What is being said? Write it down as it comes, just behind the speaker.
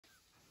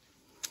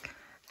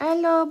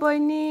Hello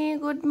बहिनी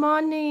good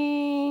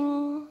morning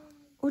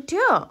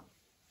उठ्यो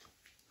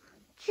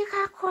के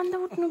खाएको अन्त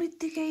उठ्नु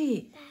बित्तिकै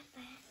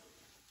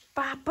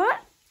पापड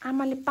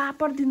आमाले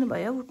पापड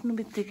दिनुभयो उठ्नु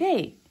बित्तिकै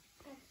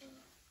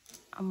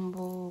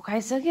अम्बो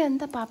खाइसक्यो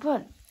अन्त पापड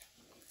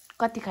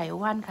कति खायो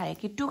 1 खायो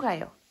कि 2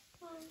 खायो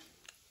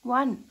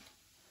 1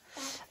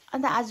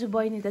 अन्त आज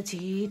बहिनी त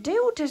छिटै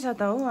उठेछ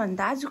त हो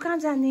अन्त आज कहाँ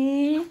जाने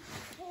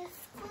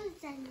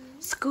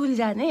स्कुल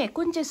जाने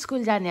कुन चाहिँ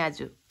स्कुल जाने आज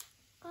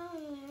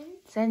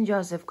सेन्ट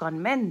जोसेफ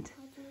कन्भेन्ट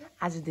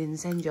आज दिन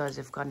सेन्ट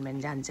जोसेफ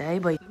कन्भेन्ट जान्छ है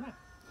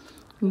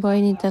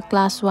बहिनी त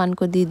क्लास 1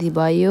 को दिदी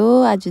भयो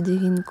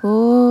आजदेखिको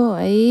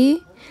है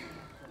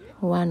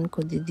 1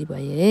 को दिदी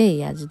भयो है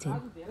आज दिन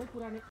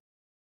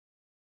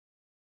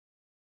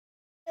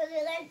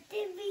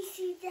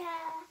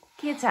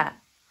के छ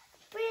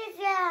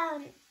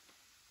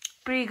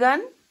प्रिगन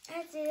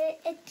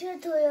यत्रो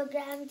थोरो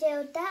ग्राम छ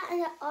एउटा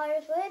अनि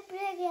अर्को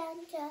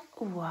प्लेग्राउन्ड छ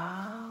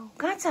वाउ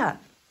कहाँ छ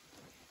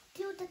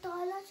त्यो त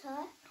तल छ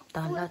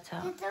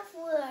त्यता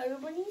फुलहरु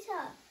पनि छ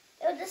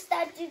एउटा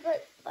स्ट्याचु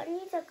पनि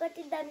छ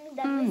कति दामी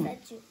दामी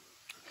स्ट्याचु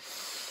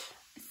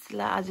ल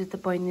आज त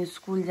बहिनी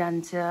स्कुल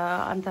जान्छ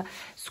अन्त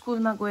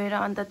स्कुलमा गएर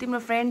अन्त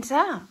तिम्रो फ्रेन्ड छ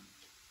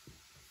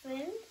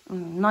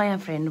नयाँ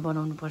फ्रेन्ड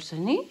बनाउनु पर्छ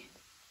नि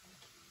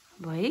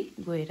भई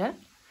गएर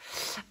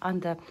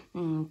अन्त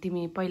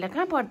तिमी पहिला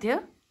कहाँ पढ्थ्यौ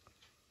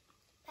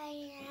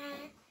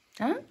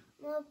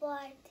म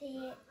पढ्थे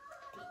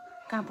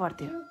कहाँ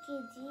पढ्थ्यौ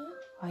युकेजी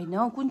हैन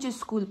कुन चाहिँ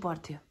स्कुल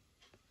पढ्थ्यौ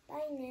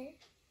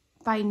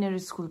पाइनर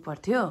स्कुल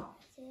पढ्थ्यो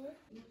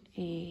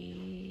ए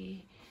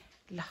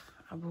ल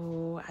अब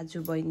आज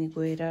बहिनी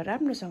गएर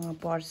राम्रोसँग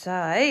पढ्छ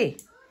है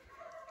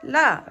ल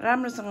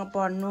राम्रोसँग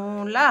पढ्नु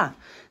ल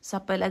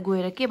सबैलाई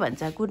गएर के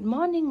भन्छ good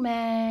morning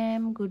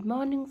ma'am good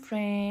morning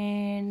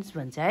friends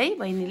भन्छ है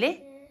बहिनीले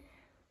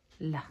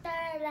ल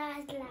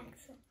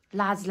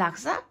लाज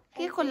लाग्छ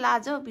के को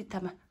लाज हो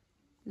बित्थामा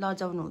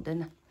लजाउनु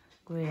हुँदैन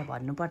गएर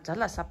भन्नुपर्छ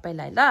ल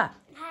सबैलाई ल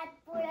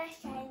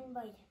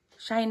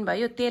साइन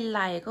भयो तेल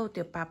लागेको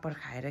त्यो पापड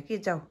खाएर के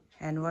जाऊ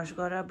ह्यान्ड वास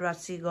गर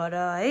ब्रसी गर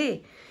है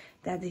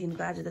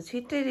त्यहाँदेखिको आज त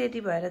छिट्टै रेडी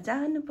भएर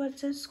जानुपर्छ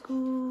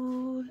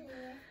स्कुल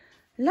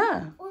ल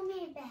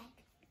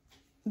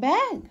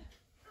ब्याग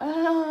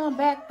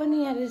ब्याग पनि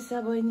यहाँ रहेछ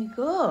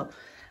बहिनीको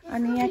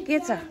अनि यहाँ के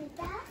छ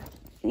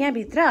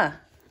यहाँभित्र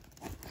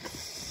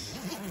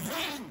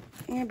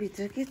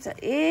के छ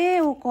ए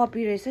ऊ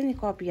कपी रहेछ नि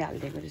कपी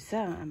हालिदिएको रहेछ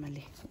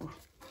आमाले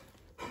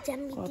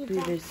कपी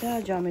रहेछ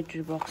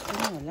ज्योमेट्री बक्स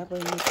पनि होला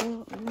बहिनीको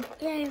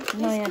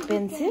नयाँ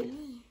पेन्सिल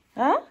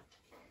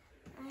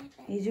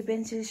हिजो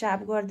पेन्सिल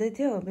सार्प गर्दै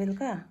थियो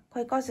बेलुका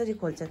खै कसरी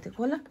खोल्छ त्यो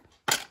खोला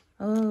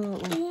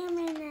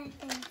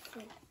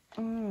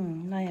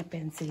नयाँ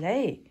पेन्सिल है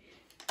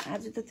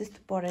आज त त्यस्तो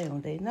पढाइ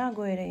हुँदैन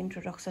गएर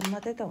इन्ट्रोडक्सन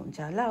मात्रै त हुन्छ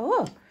होला हो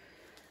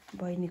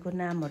बहिनीको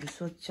नामहरू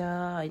सोध्छ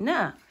होइन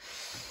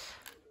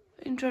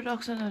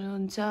इन्ट्रोडक्सनहरू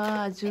हुन्छ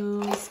आज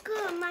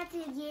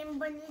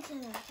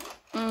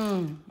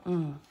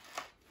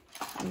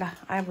ल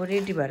अब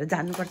रेडी भएर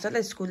जानुपर्छ ल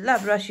स्कुल ल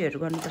ब्रसहरू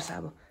गर्नुपर्छ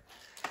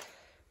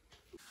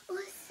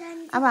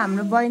अब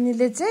हाम्रो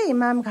बहिनीले चाहिँ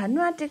माम खानु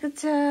आँटेको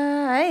छ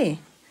है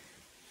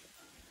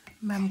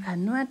माम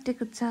खानु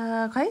आँटेको छ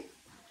खै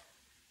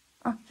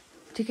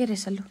ठिकै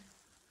रहेछ लु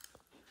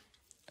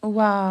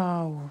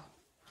वाउ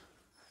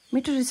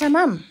मिठो रहेछ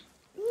माम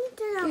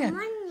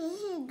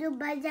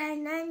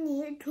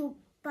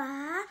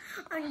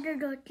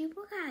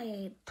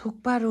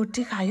थुक्पा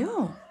रोटी खायो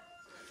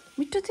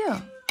मिठो थियो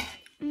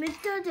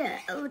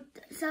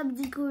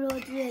सब्जीको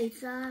रोटी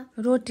रहेछ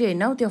रोटी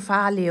होइन हौ त्यो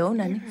फाले हो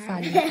नानी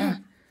फाले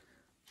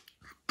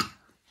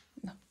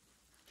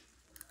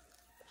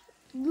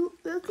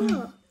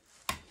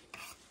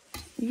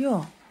यो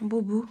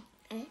बुबु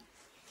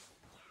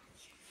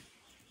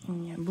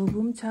बुबु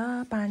पनि छ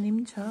पानी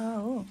पनि छ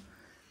हो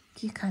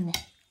के खाने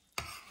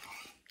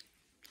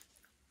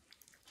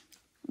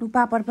लु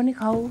पापड पनि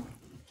खाऊ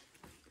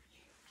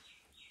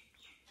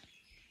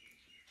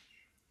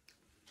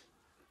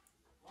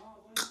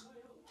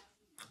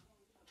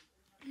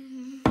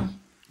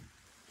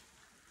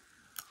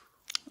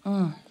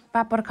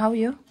पापड खाऊ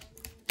यो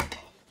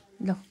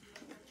ल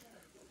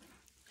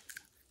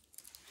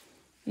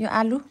यो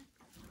आलु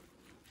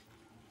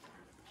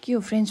के हो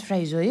फ्रेन्च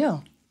फ्राइज हो यो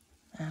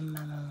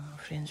आमा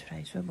फ्रेन्च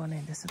फ्राइज हो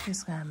बनाइदिएछ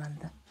त्यसको आमाले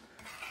त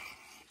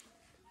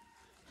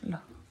ल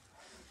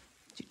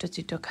छिटो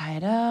छिटो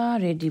खाएर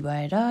रेडी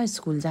भएर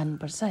स्कुल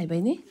जानुपर्छ है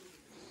बहिनी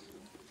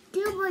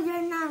त्यो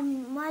बजारमा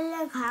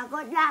मैले खाएको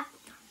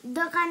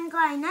दोकानको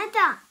होइन त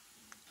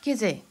के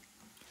चाहिँ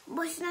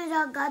बस्ने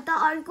जग्गा त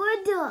अर्को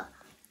थियो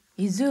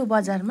हिजो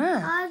बजारमा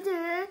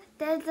हजुर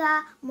त्यता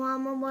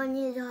मोमो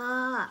बनिन्छ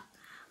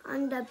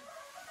अन्त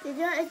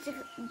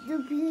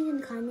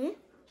खाने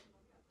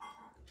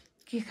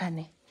के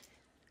खाने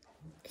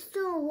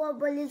यस्तो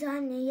वबली छ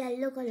नि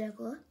येलो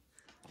कलरको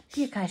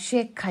के खा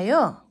शेक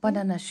खायो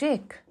बनाना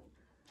शेक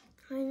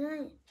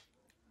हैन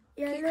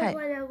येलो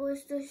कलरको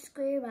यस्तो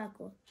स्क्वायर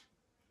भएको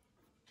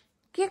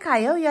के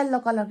खायो येलो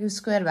कलरको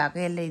स्क्वायर भएको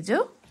यसले हिजो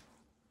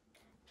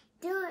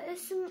त्यो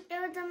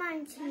एउटा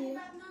मान्छे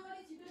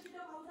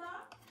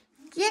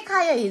के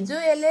खायो हिजो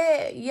यसले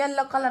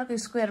येल्लो कलरको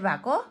स्क्वायर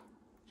भएको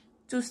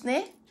चुस्ने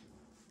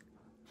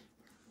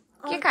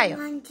के खायो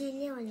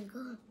मान्छेले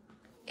भनेको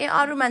ए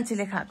अरु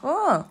मान्छेले खाएको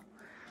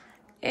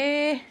ए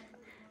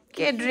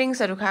के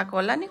ड्रिङ्क्सहरु खाएको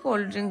होला नि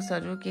कोल्ड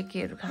ड्रिङ्क्सहरु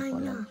केहरु खाएको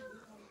होला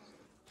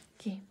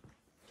के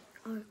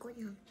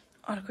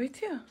अर्कै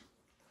थियो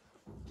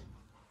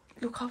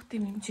लु खाऊ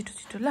तिमी छिटो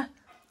छिटो ल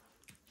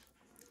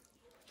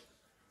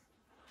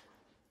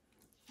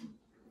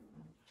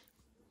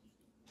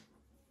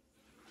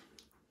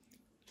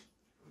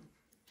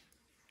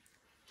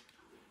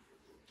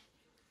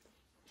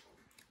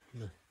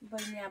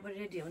बहिनी अब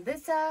रेडी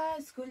हुँदैछ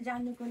स्कुल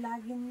जानुको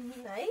लागि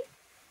है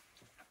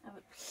अब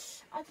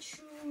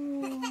अछु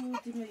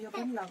तिम्रो यो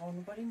पनि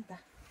लगाउनु पर्यो नि त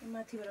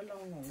माथिबाट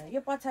लगाउनु होला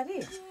यो पछाडी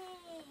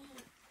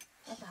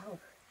कता हो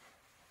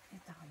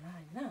यता होला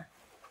हैन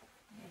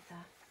यता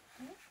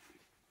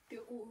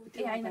त्यो ए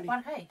हैन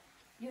पर्खाइ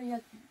यो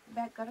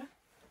ब्याक गर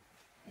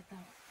यता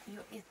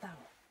यो यता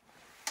हो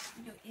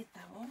यो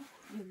यता हो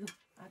यो लु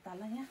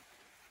आताला यहाँ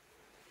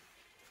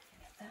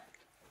यता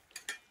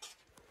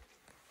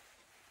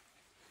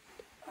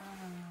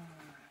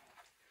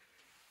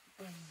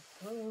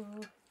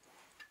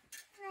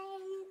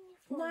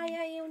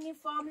नयाँ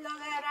युनिफर्म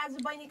लगाएर आज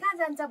बहिनी कहाँ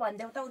जान्छ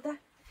भन्देऊ त उता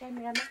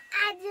क्यामेरामा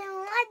आज म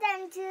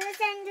जान्छु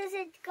saint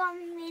Joseph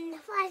convent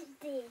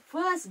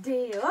first day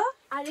हो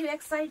are you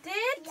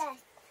excited Yes.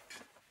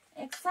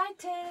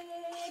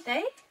 Excited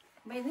है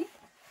बहिनी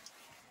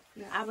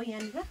अब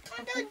यहाँनिर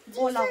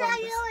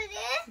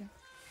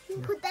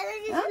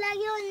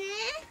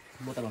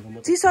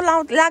चिसो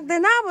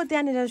लाग्दैन अब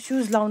त्यहाँनिर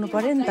सुज लाउनु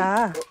पर्यो नि त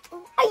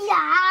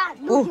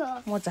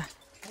मोजा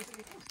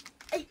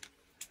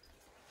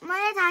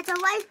मलाई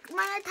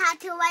थाहा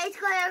थियो व्हाइट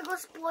कलरको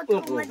स्पोर्ट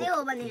मात्रै हो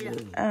भनेर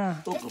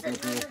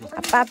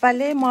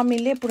पापाले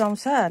मम्मीले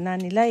पुर्याउँछ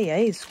नानीलाई है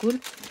स्कुल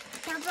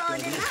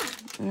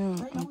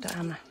अन्त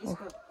आमा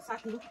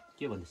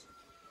के भन्दैछ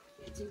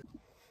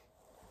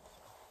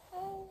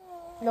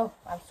ल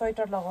अब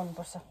स्वेटर लगाउनु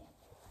पर्छ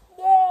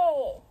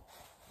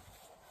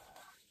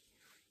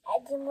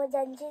आज म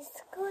जान्छु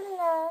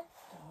स्कुलमा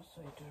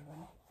स्वेटर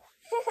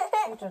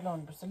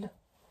लगाउनु पर्छ ल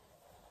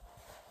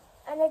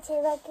अनि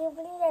छेवा के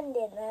पनि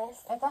जान्दैन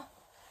यता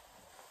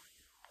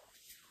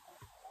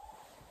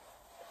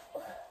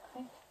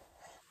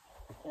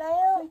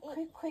नयाँ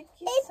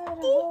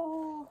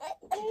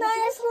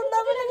स्कुलमा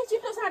पनि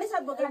छिटो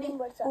 7:30 बजे गाडी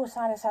ओ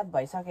 7:30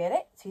 भइसक्यो अरे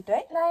छिटो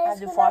है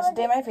आज फर्स्ट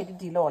डेमै फेरि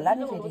ढिलो होला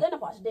नि फेरि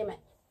फर्स्ट डेमा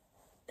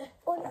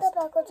उल्टा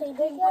भएको छैन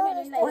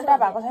उल्टा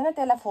भएको छैन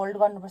त्यसलाई फोल्ड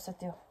गर्नुपर्छ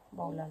त्यो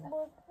बाउलालाई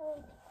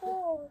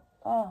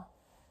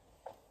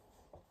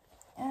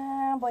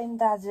बहिनी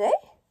त आज है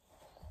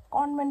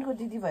कन्भेन्टको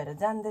दिदी भएर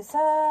जान्दैछ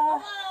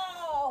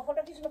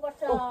फोटो खिच्नु पर्छ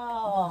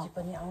बोजू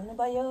पनि आउनु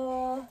भयो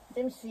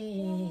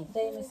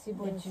जेमसी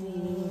बोजू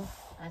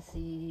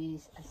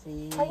आशिष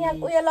यहाँ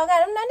उयो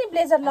लगाएर नानी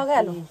ब्लेजर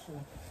लगाइहालु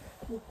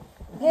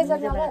ब्लेजर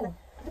लगाइहालु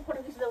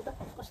फोटो खिच्दै त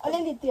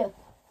अलिअलि त्यो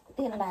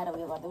तेल लाएर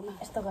उयो गर्दै न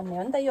यस्तो गर्ने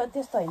हो नि त यो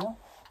त्यस्तो होइन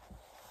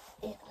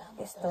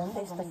यस्तो हो नि त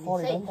यस्तो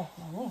फोल्ड हो नि त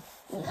नानी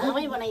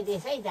आमै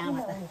बनाइदिएछ है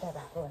जामा त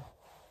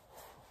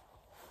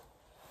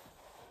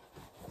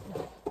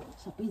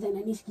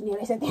सबैजना निस्किने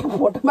रहेछ त्यहाँ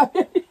फोटोमा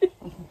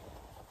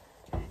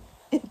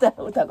यता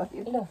उता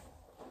गर्यो ल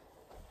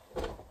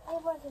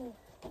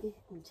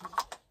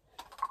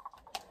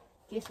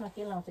केसमा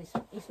के लाउँछ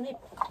स्नेप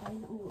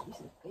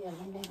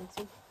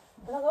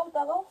लगाऊ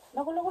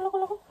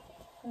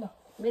ल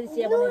मेरो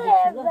चिया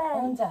बनाइदिन्छु ल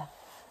हुन्छ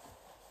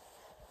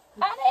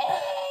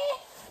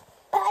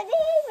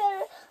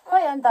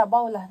खोइ अन्त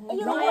बाउला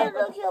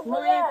नयाँको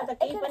त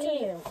केही पनि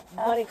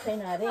गरेको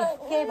छैन अरे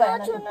केही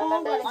भएन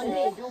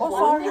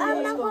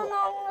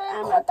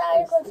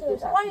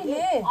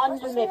कहिले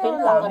अन्जुले फेरि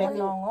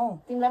गरेको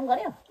तिमीलाई पनि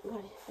गर्यो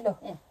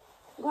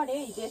गरे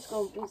हिजो यसको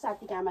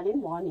साथीको आमाले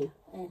पनि भन्यो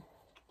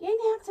केही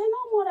नि आएको छैन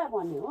मोरा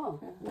भन्यो हो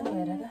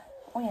हेरेर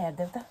यहाँ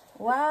हेर्दै त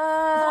वा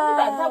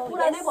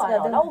पुरानै भयो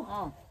होला हौ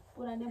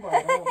पुरानै भयो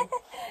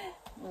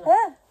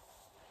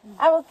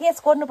अब केस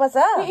कोर्नुपर्छ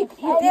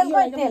तेल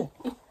खोइ तेल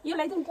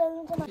योलाई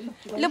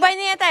लु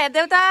बहिनी यता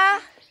हेर्देऊ त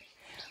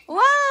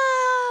वा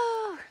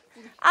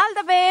अल द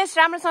बेस्ट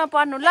राम्रोसँग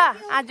पढ्नु ल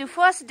आज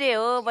फर्स्ट डे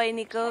हो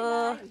बहिनीको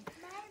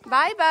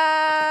बाई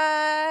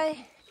बाई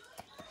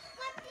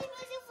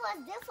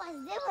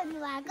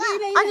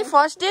अनि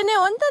फर्स्ट डे नै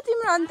हो नि त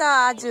तिम्रो अन्त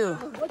आज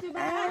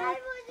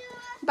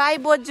बाई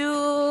बोजू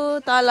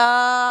तल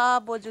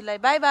बोजूलाई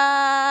बाई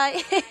बाई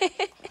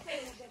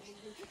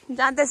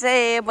जाँदैछ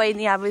है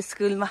बहिनी अब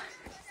स्कुलमा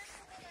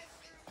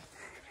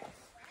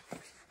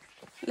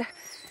ल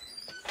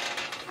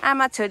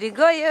आमा छोरी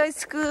गयो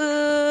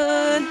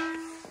स्कुल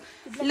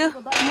लु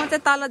म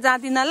चाहिँ तल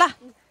जाँदिनँ ल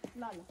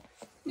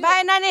बाई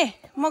नानी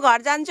म घर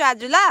जान्छु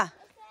आज ल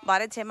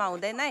भरे छेमा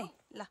हुँदैन है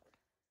ल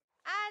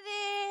अरे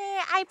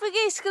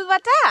आइपुगे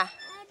स्कुलबाट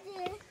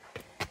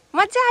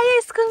मजा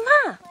आयो स्कुलमा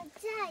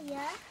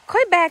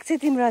खोइ ब्याग चाहिँ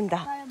तिम्रो अन्त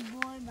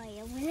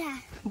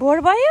बोर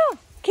भयो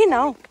किन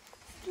हौ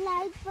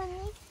स्लाइड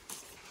पनि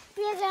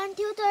प्ले प्लेग्राउन्ड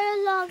थियो तर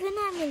लगेन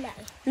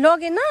हामीलाई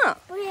लगेन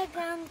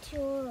प्लेग्राउन्ड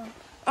थियो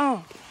अँ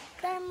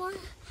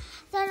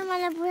तर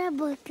मलाई पुरा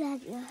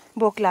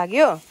भोक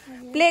लाग्यो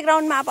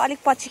प्लेग्राउन्डमा अब अलिक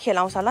पछि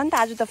खेलाउँछ होला नि त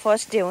आज त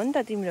फर्स्ट डे हो नि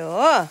त तिम्रो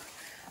हो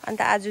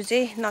अन्त आज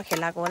चाहिँ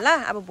नखेलाएको होला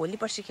अब भोलि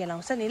पर्सि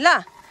खेलाउँछ नि ल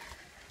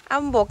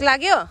अब भोक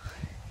लाग्यो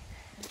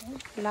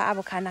ल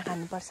अब खाना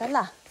खानुपर्छ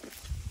ल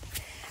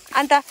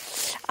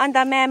अन्त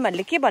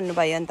म्यामहरूले के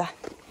भन्नुभयो अन्त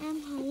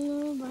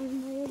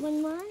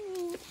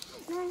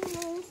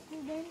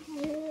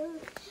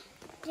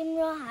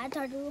तिम्रो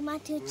हातहरू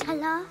माथि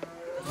उचाल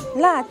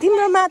ल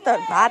तिम्रो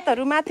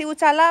हातहरू माथि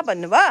उचाल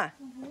भन्नुभयो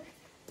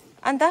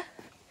अन्त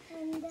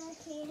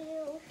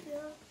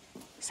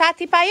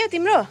साथी पायो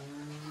तिम्रो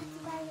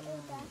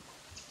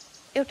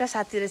एउटा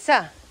साथी रहेछ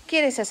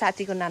के रहेछ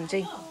साथीको नाम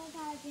चाहिँ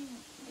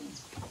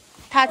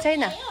थाहा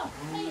छैन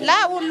ल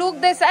ऊ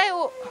लुक्दैछ है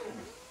ऊ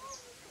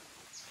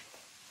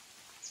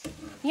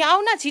यहाँ आउ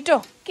न छिटो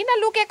किन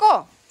लुकेको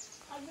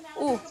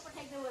ऊ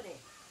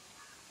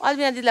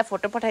अल्बिना दिदीलाई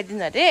फोटो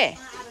पठाइदिनु अरे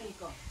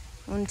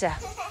हुन्छ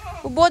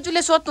ऊ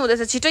बोजूले सोध्नु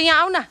हुँदैछ छिटो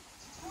यहाँ आउ न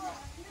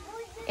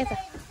यता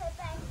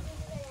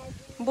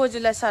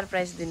बोजूलाई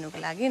सरप्राइज दिनुको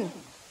लागि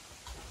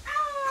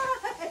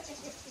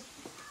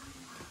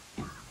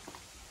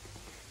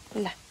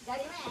ल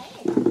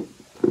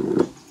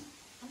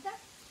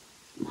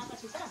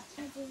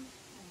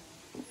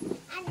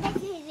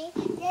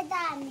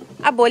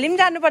अब भोलि पनि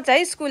जानुपर्छ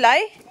है स्कुल है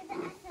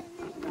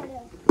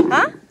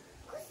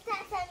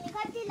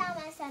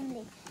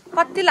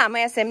कति लामो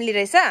एसेम्ब्ली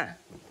रहेछ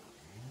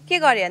के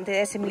गर्यो अन्त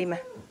एसेम्ब्लीमा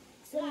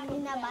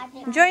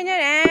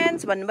जोइनर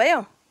ह्यान्ड्स भन्नुभयो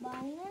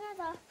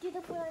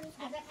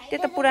त्यो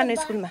त पुरानो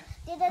स्कुलमा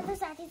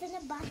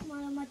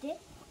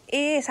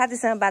ए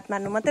साथीसँग बात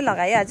मार्नु मात्रै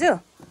लगायो आज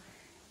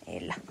ए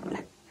ल ल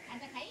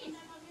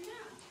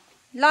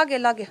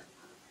लग्यो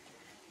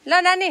ल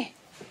नानी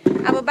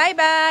अब बाई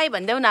बाई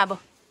भन्देऊ न अब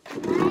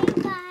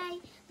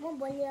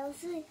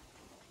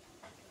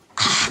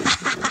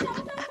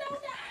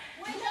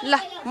ल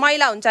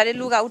मैला हुन्छ अरे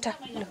लुगा उठा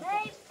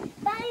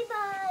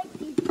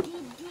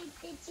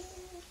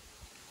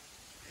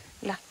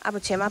ल अब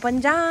छेमा पनि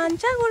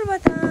जान्छ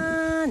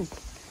गोरुबथान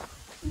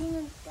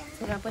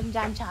छेमा पनि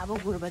जान्छ अब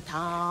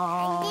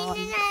गोरुबथान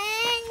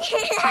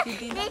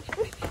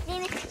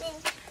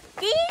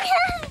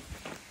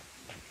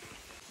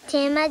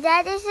छेमा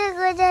जाँदैछ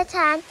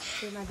गोरुबथान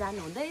छेमा जानु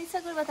हुँदैछ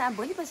गोरुबथान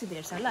भोलि पछि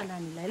भेट्छ ल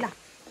नानीलाई ल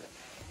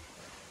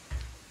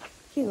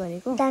के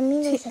गरेको दामी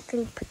रहेछ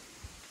क्लिप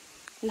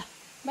ल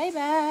by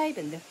by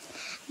भन्देऊ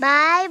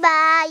by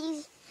by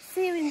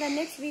see you in the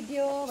next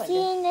video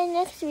see you in the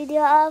next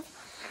video of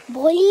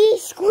भोलि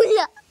school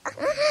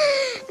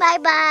by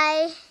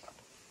by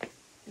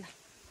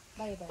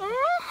by by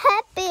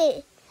happy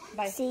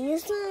by see you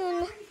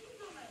soon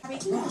अब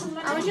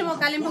चाहिँ म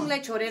कालिम्पोङलाई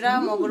छोडेर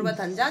म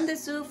गोरुबथान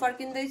जाँदैछु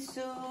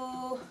फर्किँदैछु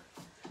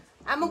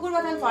अब म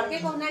गोरुबथान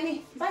फर्केको नानी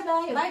बाई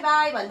बाई बाई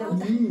बाई भन्दै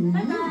उता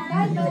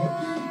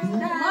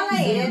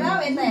मलाई हेरेर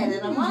यता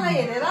हेरेर मलाई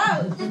हेरेर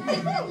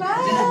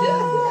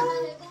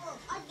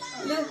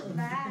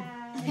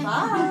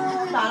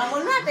भाडा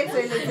बोल्नु आँटेको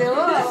अहिले चाहिँ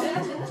हो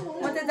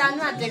म त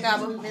जानु आँटेको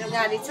अब मेरो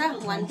गाडी छ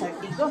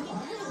 1:30 को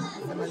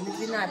भन्दै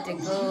दिन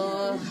आँटेको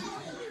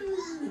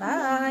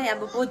बाई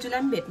अब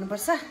बोजूलाई पनि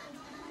भेट्नुपर्छ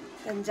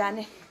त्यहाँदेखि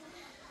जाने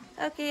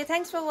okay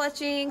thanks for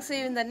watching C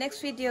you in the next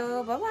video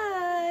by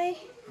by